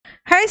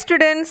Hi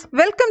students,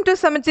 welcome to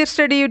Samacheer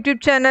Study YouTube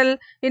channel.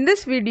 In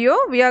this video,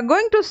 we are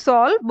going to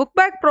solve book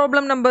back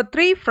problem number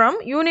 3 from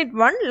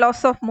Unit-1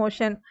 Laws of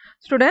Motion.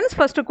 Students,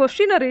 first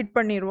question read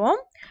பண்ணிருவோம்.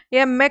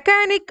 A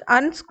mechanic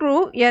unscrew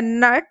a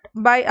nut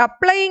by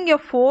applying a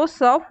force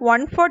of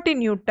 140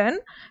 Newton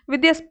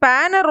with a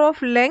spanner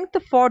of length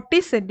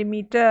 40 cm.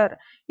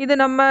 இது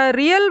நம்ம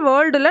real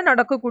worldல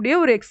நடக்கக்கூடிய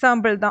ஒரு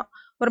example தான்.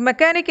 ஒரு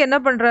mechanic என்ன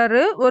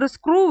பண்றாரு, ஒரு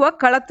ஸ்க்ரூவை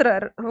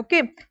கலத்துறாரு. ஓகே,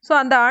 ஸோ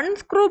அந்த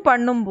அன்ஸ்க்ரூ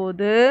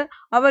பண்ணும்போது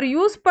அவர்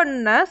யூஸ்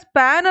பண்ண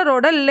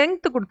ஸ்பேனரோட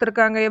லெங்த்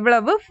கொடுத்துருக்காங்க.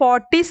 எவ்வளவு?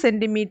 40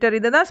 சென்டிமீட்டர்.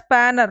 இதுதான்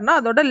ஸ்பேனர்னா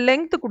அதோட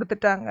லெங்த்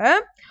கொடுத்துட்டாங்க.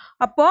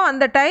 அப்போ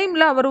அந்த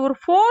டைம்ல அவர் ஒரு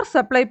ஃபோர்ஸ்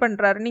அப்ளை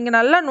பண்றாரு. நீங்க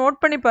நல்லா நோட்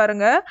பண்ணி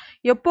பாருங்க.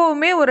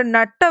 எப்பவுமே ஒரு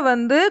நட்டை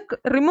வந்து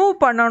ரிமூவ்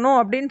பண்ணணும்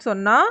அப்படின்னு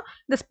சொன்னா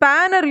இந்த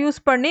ஸ்பேனர் யூஸ்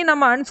பண்ணி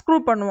நம்ம அன்ஸ்க்ரூ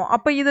பண்ணுவோம்.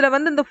 அப்போ இதுல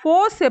வந்து இந்த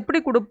ஃபோர்ஸ்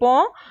எப்படி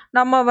கொடுப்போம்?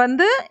 நம்ம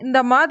வந்து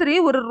இந்த மாதிரி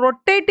ஒரு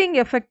ரொட்டேட்டிங்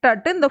எஃபெக்ட்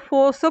ஆட்டு இந்த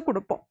ஃபோர்ஸை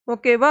கொடுப்போம்.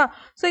 ஓகேவா?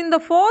 ஸோ இந்த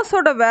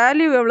ஃபோர்ஸோட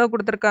வேல்யூ எவ்வளோ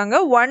கொடுத்துருக்காங்க?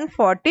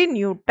 140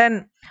 நியூட்டன்.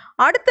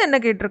 அடுத்து என்ன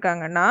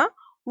கேட்டிருக்காங்கன்னா,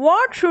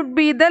 what should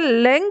be the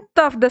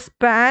length of the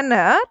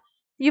spanner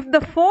if the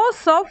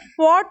force of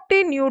 40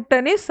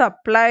 Newton is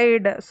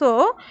applied. So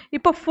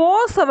இப்போ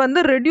ஃபோர்ஸை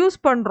வந்து ரெடியூஸ்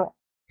பண்ணுறோம்,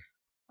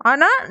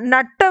 ஆனால்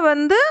நட்டை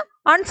வந்து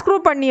அன்ஸ்க்ரூ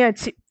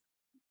பண்ணியாச்சு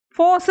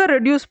ஃபோர்ஸை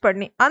ரெடியூஸ்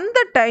பண்ணி.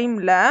 அந்த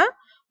டைமில்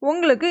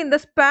உங்களுக்கு இந்த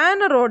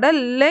ஸ்பேனரோட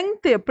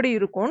லெங்த் எப்படி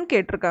இருக்கும்னு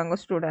கேட்டிருக்காங்க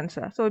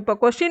ஸ்டூடெண்ட்ஸை. ஸோ இப்போ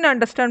கொஸ்டின்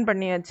அண்டர்ஸ்டாண்ட்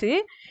பண்ணியாச்சு.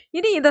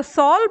 இனி இதை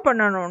சால்வ்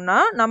பண்ணணும்னா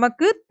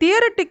நமக்கு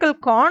தியரட்டிக்கல்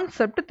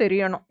கான்செப்ட்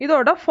தெரியணும்,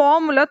 இதோட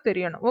ஃபார்முலா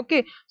தெரியணும்.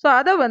 ஓகே, ஸோ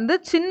அதை வந்து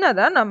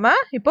சின்னதாக நம்ம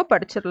இப்போ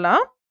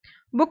படிச்சிடலாம்.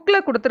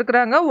 புக்கில்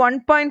கொடுத்துருக்குறாங்க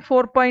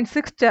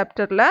 1.4.6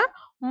 சாப்டரில்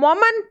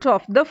moment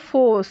of the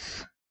force.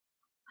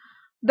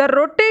 The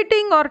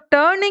rotating or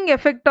turning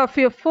effect of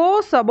a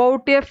force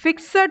about a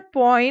fixed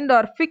point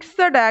or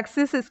fixed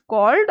axis is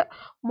called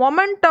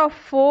moment of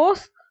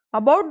force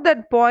about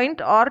that point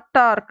or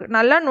torque.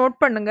 நல்லா note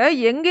பண்ணுங்க,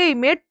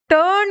 எங்கேயுமே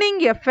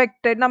டேர்னிங்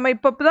எஃபெக்ட் நம்ம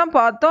இப்போ தான்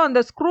பார்த்தோம். அந்த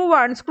ஸ்க்ரூவை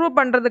unscrew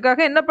பண்ணுறதுக்காக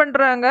என்ன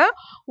பண்ணுறாங்க,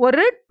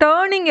 ஒரு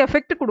டேர்னிங்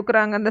எஃபெக்ட்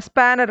கொடுக்குறாங்க அந்த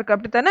ஸ்பேனருக்கு,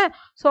 அப்படி தானே?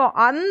 ஸோ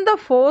அந்த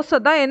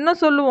ஃபோர்ஸை தான் என்ன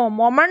சொல்லுவோம்?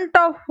 Moment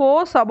of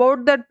force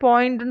about that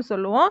பாயிண்ட்னு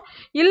சொல்லுவோம்.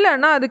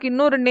 இல்லைன்னா அதுக்கு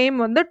இன்னொரு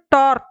நேம் வந்து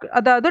டார்க்,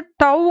 அதாவது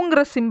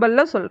டவுங்கிற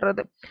சிம்பிளில்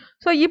சொல்கிறது.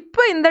 ஸோ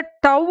இப்போ இந்த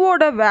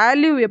டவ்வோட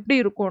வேல்யூ எப்படி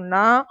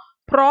இருக்கும்னா,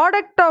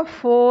 product of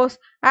force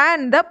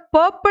and the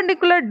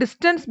perpendicular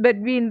distance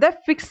between the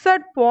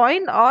fixed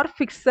point or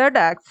fixed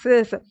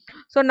axis.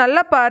 So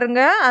நல்லா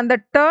பாருங்க, அந்த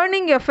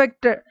டேர்னிங்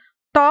எஃபெக்ட்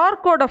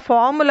டார்க்கோட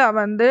ஃபார்முலா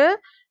வந்து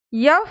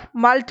F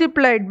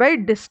multiplied by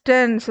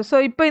distance. So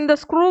இப்போ இந்த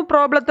ஸ்க்ரூ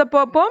ப்ராப்ளத்தை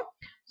பார்ப்போம்.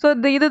 ஸோ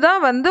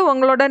இதுதான் வந்து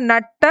உங்களோட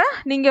நட்டை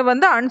நீங்கள்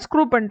வந்து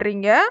அன்ஸ்க்ரூ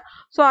பண்ணுறீங்க.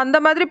 ஸோ அந்த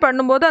மாதிரி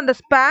பண்ணும்போது அந்த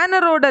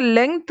ஸ்பேனரோட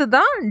லெங்க்த்து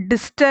தான்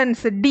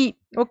distance D.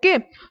 Okay,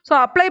 so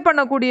apply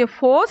பண்ணக்கூடிய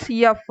ஃபோர்ஸ்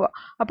F.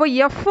 அப்போ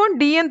Fம்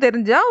Dயும்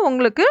தெரிஞ்சால்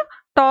உங்களுக்கு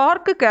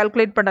டார்க்கு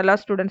கால்குலேட்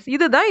பண்ணலாம் ஸ்டூடெண்ட்ஸ்.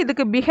 இதுதான்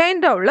இதுக்கு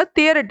பிஹைண்டாக உள்ள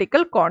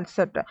தியரட்டிக்கல்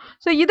கான்செப்ட்.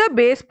 ஸோ இதை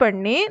பேஸ்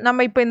பண்ணி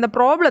நம்ம இப்போ இந்த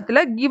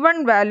ப்ராப்ளத்தில்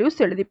given values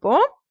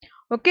எழுதிப்போம்.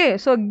 Okay,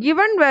 so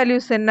given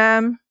values என்ன?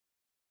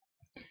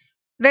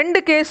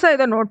 ரெண்டு கேஸாக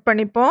இதை நோட்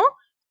பண்ணிப்போம்,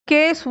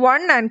 case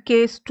 1 and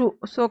case 2.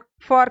 So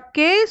for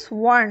case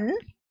 1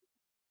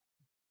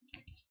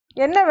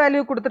 என்ன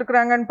வேல்யூ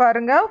கொடுத்துருக்குறாங்கன்னு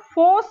பாருங்க,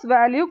 ஃபோர்ஸ்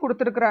வேல்யூ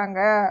கொடுத்துருக்குறாங்க.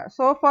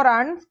 ஸோ ஃபார்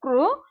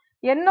அன்ஸ்க்ரூ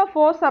என்ன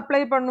ஃபோர்ஸ்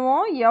அப்ளை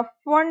பண்ணுவோம்?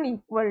 F1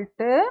 equal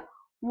to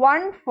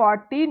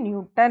 140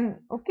 Newton.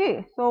 Okay,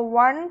 so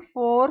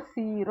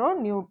 140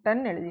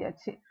 Newton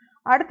எழுதியாச்சு.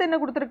 அடுத்து என்ன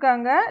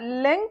கொடுத்துருக்காங்க?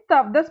 லெங்த்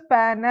ஆஃப் த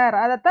ஸ்பேனர்,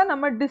 அதைத்தான்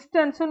நம்ம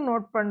டிஸ்டன்ஸும்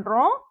நோட்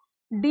பண்ணுறோம்.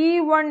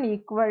 D1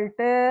 equal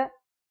to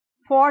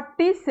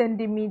 40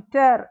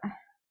 centimetre.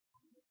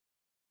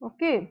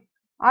 Okay,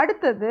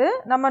 அடுத்தது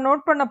நம்ம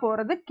நோட் பண்ண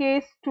போகிறது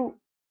கேஸ் 2.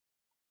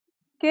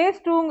 கேஸ்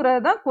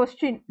 2ங்கிறது தான்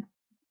கொஸ்டின்.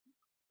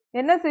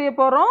 என்ன செய்ய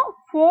போகிறோம்?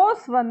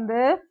 ஃபோர்ஸ் வந்து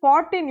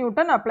 40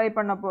 நியூட்டன் அப்ளை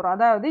பண்ண போகிறோம்.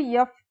 அதாவது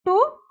F2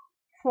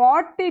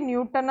 40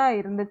 நியூட்டனாக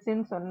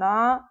இருந்துச்சுன்னு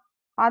சொன்னால்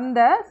அந்த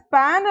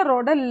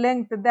ஸ்பேனரோட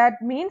லெங்க்,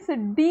 தட் மீன்ஸ்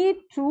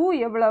D2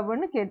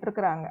 எவ்வளவுன்னு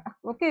கேட்டிருக்கிறாங்க.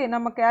 ஓகே,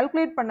 நம்ம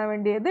கால்குலேட் பண்ண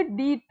வேண்டியது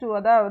D2.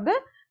 அதாவது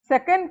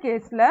செகண்ட்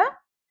கேஸில்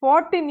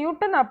 40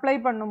 நியூட்டன் அப்ளை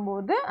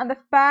பண்ணும்போது அந்த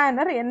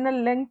ஸ்பேனர் என்ன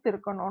லெங்த்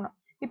இருக்கணும்னு.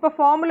 இப்போ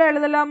ஃபார்முலா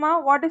எழுதலாமா?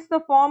 What is the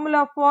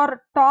formula for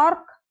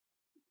dark?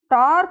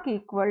 Dark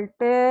equal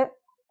to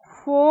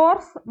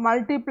force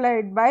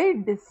multiplied by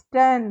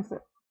distance.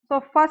 So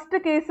first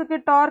கேஸுக்கு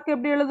டார்க்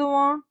எப்படி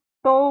எழுதுவோம்?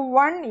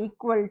 T1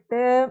 equal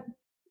to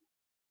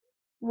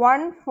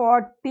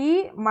 140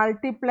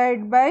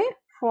 multiplied by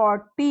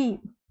 40.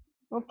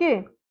 Okay,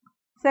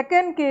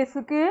 second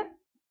கேஸுக்கு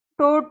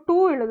T2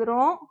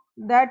 எழுதுகிறோம்,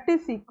 that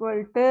is equal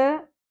to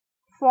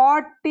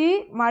 40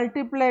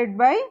 multiplied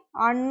by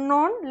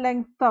unknown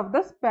length of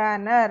the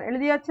spanner.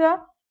 எழுதியாச்சா?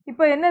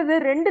 இப்போ என்னது,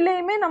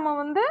 ரெண்டுலேயுமே நம்ம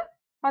வந்து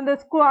அந்த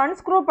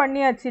அன்ஸ்க்ரூ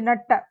பண்ணியாச்சு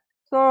நட்டை.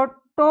 So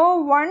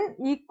T1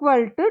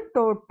 equal to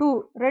T2,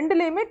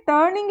 ரெண்டுலேயுமே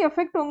டேர்னிங்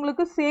எஃபெக்ட்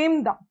உங்களுக்கு சேம்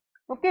தான்.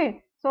 ஓகே,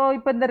 ஸோ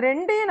இப்போ இந்த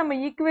ரெண்டையும் நம்ம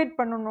ஈக்குவேட்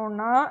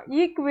பண்ணணும்னா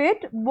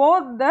equate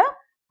both the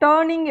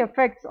turning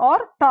effects or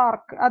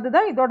torque.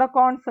 அதுதான் இதோட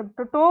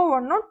கான்செப்ட். டோ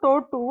 1 டோ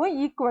 2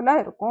 ஈக்குவலா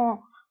இருக்கும்.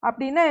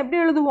 அப்படின்னா எப்படி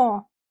எழுதுவோம்?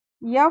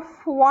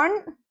 F1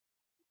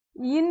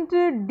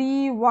 into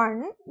D1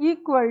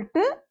 equal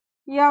to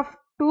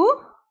F2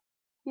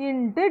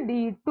 into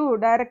D2.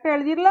 டைரக்டா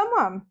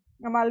எழுதிடலாமா?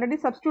 நம்ம ஆல்ரெடி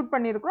சப்ஸ்டியூட்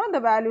பண்ணியிருக்கிறோம்.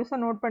 அந்த வேல்யூஸை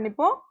நோட்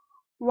பண்ணிப்போம்.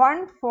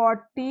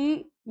 140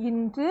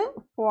 into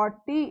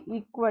 40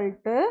 equal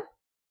to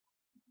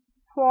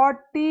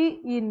 40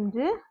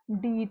 into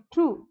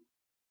D2.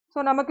 So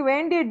நமக்கு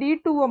வேண்டிய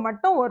D2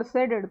 மட்டும் ஒரு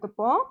சைடு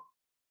எடுத்துப்போம்.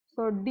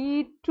 So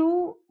D2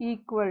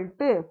 equal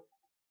to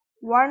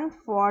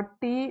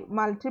 140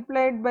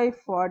 multiplied by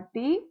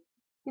 40.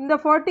 இந்த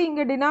 40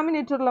 இங்கே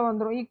டினாமினேட்டரில்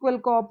வந்துடும்,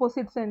 ஈக்குவலுக்கு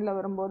ஆப்போசிட் சைடில்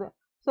வரும்போது.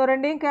 ஸோ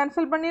ரெண்டையும்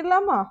கேன்சல்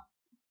பண்ணிடலாமா?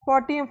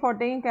 40யும்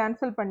 40யும்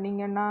கேன்சல்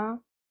பண்ணிங்கன்னா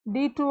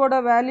D2ஓட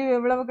வேல்யூ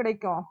எவ்வளவு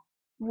கிடைக்கும்?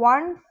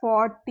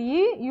 140.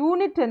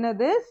 யூனிட்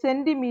என்னது?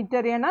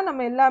 சென்டிமீட்டர். ஏன்னா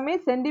நம்ம எல்லாமே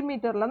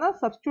சென்டிமீட்டரில் தான்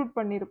சப்ஸ்டியூட்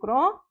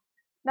பண்ணியிருக்கிறோம்.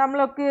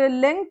 நம்மளுக்கு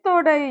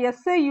லெங்த்தோட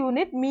SI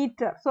unit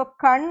metre. So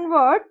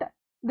convert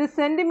the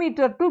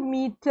centimetre to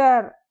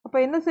metre. அப்போ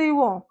என்ன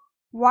செய்வோம்?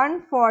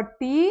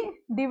 140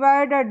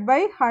 டிவைடட்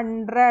பை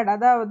 100,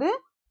 அதாவது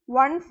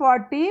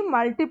 140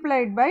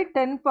 மல்டிப்ளைட் பை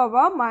 10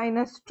 பவர்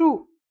மைனஸ் 2.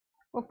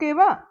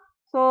 ஓகேவா?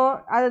 ஸோ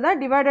அதுதான்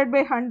டிவைடட்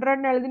பை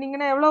 100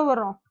 எழுதினீங்கன்னா எவ்வளோ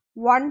வரும்?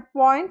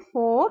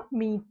 1.4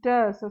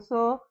 meters.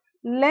 So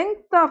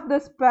length of the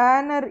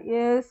spanner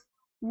is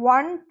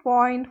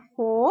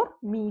 1.4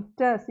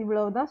 meters.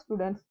 இவ்வளவுதான்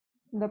ஸ்டூடெண்ட்ஸ்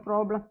இந்த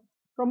ப்ராப்ளம்.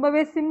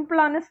 ரொம்பவே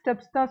சிம்பிளான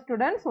ஸ்டெப்ஸ் தான்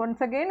ஸ்டூடெண்ட்ஸ்.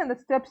 ஒன்ஸ் அகெயின் அந்த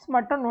ஸ்டெப்ஸ்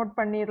மட்டும் நோட்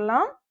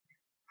பண்ணிடலாம்.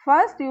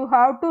 First you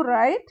have to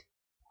write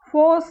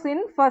force in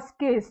first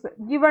case.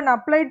 Given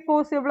applied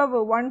force எவ்வளவு?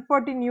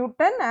 140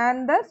 Newton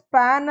and the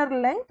spanner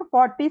length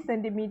 40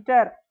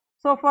 centimeter.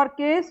 So for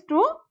case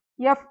 2,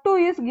 F2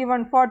 is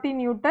given 40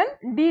 Newton,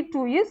 D2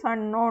 is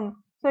unknown.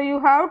 So you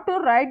have to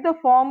write the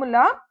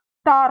formula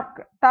torque.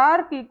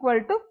 Torque equal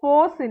to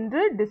force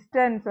into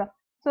distance.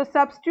 So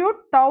substitute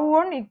tau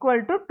 1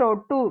 equal to tau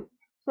 2.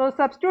 So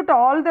substitute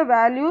all the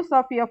values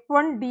of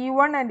F1,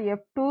 D1 and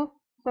F2.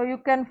 So you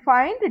can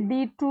find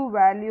D2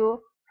 value.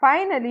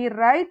 Finally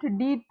write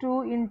D2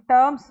 in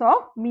terms of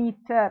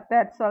meter.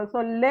 That's all. So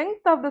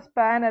length of the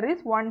spanner is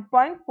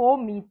 1.4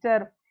 meter.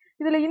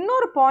 இதில்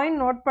இன்னொரு point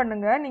note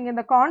பண்ணுங்க. நீங்கள்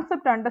இந்த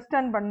concept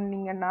understand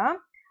பண்ணீங்கன்னா,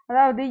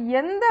 அதாவது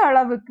எந்த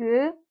அளவுக்கு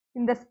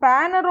இந்த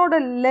ஸ்பேனரோட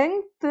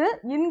லெங்க்த்து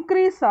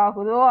இன்க்ரீஸ்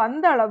ஆகுதோ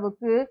அந்த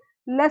அளவுக்கு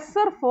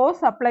லெஸ்ஸர்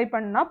ஃபோர்ஸ் அப்ளை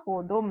பண்ணால்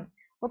போதும்.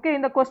 ஓகே,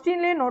 இந்த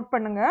கொஸ்டின்லேயே நோட்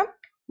பண்ணுங்க.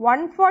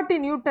 140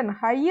 நியூட்டன்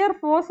ஹையர்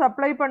ஃபோர்ஸ்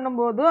அப்ளை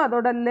பண்ணும்போது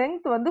அதோட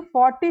லெங்க் வந்து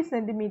 40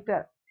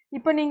 சென்டிமீட்டர்.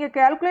 இப்போ நீங்கள்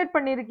கேல்குலேட்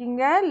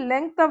பண்ணியிருக்கீங்க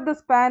length of the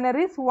spanner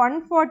is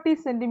 140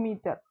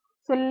 centimetre.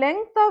 So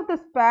length of the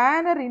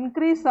spanner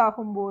increase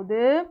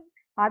ஆகும்போது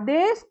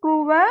அதே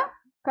ஸ்க்ரூவை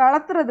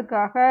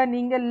கலத்துறதுக்காக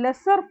நீங்கள்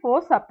லெஸ்ஸர்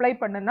ஃபோர்ஸ் அப்ளை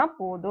பண்ணினா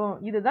போதும்.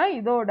 இதுதான்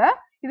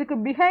இதுக்கு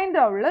பிஹைண்ட்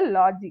உள்ள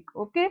logic.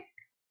 Okay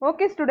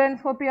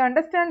students, hope you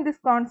understand this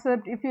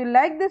concept. If you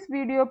like this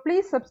video,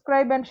 please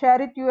subscribe and share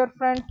it to your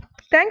friends.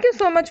 Thank you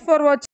so much for watching.